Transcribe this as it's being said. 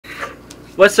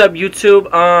What's up, YouTube?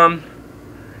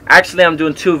 Actually, I'm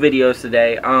doing 2 videos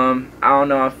today. I don't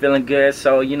know, I'm feeling good,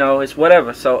 so you know, it's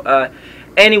whatever. So,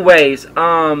 anyways,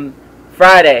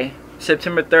 Friday,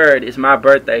 September 3rd is my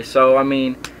birthday. So, I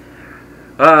mean,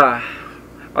 I'll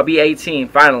be 18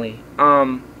 finally.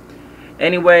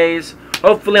 Anyways,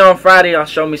 hopefully on Friday I'll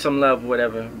show me some love or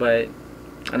whatever. But,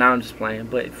 and I'm just playing.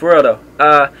 But for real though,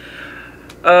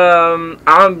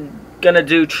 I'm gonna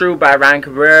do "True" by Ryan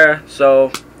Cabrera.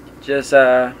 So, just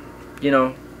you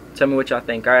know, tell me what y'all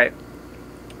think. Alright.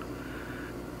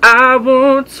 I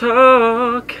won't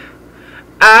talk,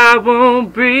 I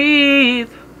won't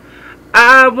breathe,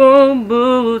 I won't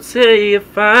move till you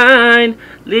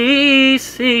finally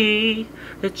see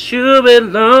that you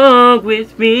belong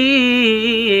with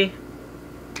me.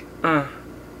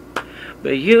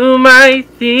 But you might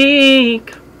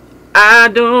think I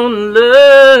don't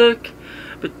look,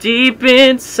 but deep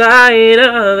inside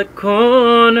of the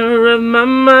corner of my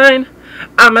mind,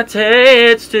 I'm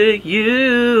attached to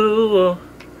you.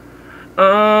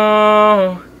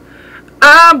 Oh,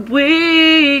 I'm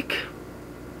weak,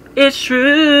 it's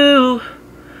true,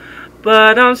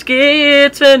 but I'm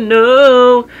scared to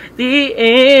know the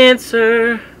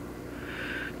answer.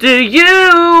 Do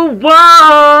you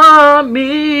want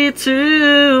me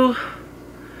to?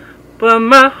 But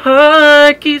my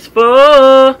heart keeps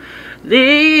falling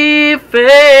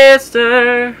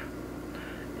faster.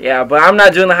 Yeah, but I'm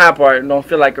not doing the high part. Don't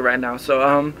feel like it right now.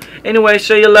 So, anyway,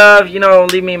 show your love. You know,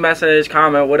 leave me a message,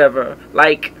 comment, whatever.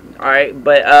 Like, alright.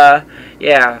 But,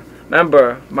 yeah.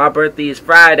 Remember, my birthday is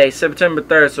Friday, September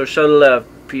 3rd. So, show the love.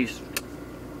 Peace.